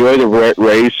 I enjoy the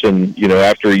race, and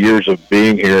after years of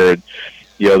being here,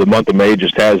 the month of May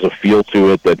just has a feel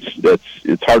to it that's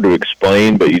it's hard to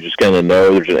explain, but you just kind of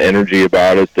know there's an energy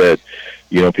about it that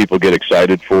people get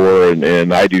excited for,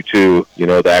 and I do too.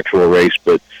 The actual race,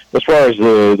 but as far as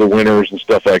the winners and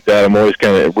stuff like that, I'm always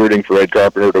kind of rooting for Ed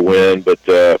Carpenter to win. But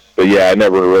yeah, I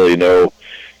never really know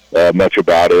much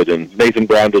about it. And Nathan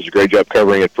Brown does a great job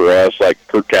covering it for us, like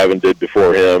Kurt Cavan did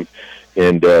before him.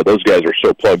 And those guys are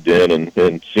so plugged in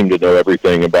and seem to know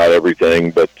everything about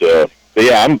everything. But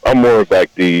yeah, I'm more of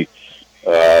like the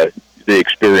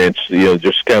experience.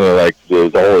 Just kind of like the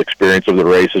whole experience of the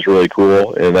race is really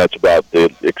cool, and that's about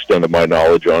the extent of my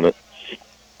knowledge on it.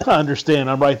 I understand.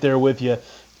 I'm right there with you.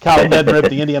 Kyle Neddenriep,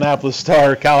 the Indianapolis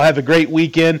Star. Kyle, have a great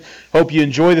weekend. Hope you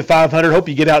enjoy the 500. Hope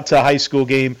you get out to a high school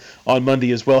game on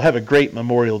Monday as well. Have a great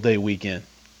Memorial Day weekend.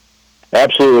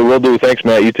 Absolutely, will do. Thanks,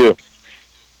 Matt. You too.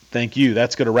 Thank you.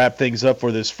 That's going to wrap things up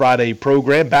for this Friday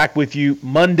program. Back with you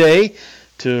Monday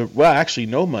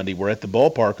no Monday. We're at the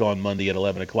ballpark on Monday at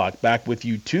 11 o'clock. Back with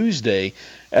you Tuesday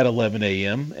at 11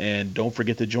 a.m. And don't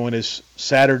forget to join us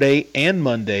Saturday and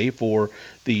Monday for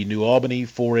the New Albany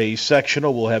 4A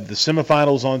sectional. We'll have the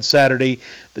semifinals on Saturday,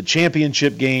 the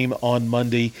championship game on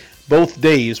Monday. Both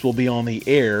days will be on the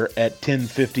air at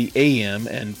 10:50 a.m.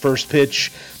 and first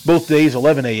pitch both days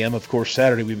 11 a.m. Of course,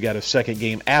 Saturday we've got a second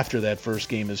game after that first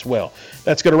game as well.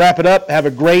 That's going to wrap it up. Have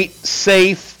a great,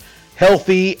 safe,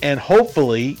 healthy, and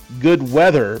hopefully good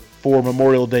weather for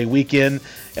Memorial Day weekend,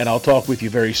 and I'll talk with you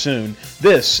very soon.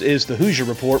 This is the Hoosier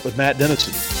Report with Matt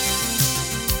Dennison.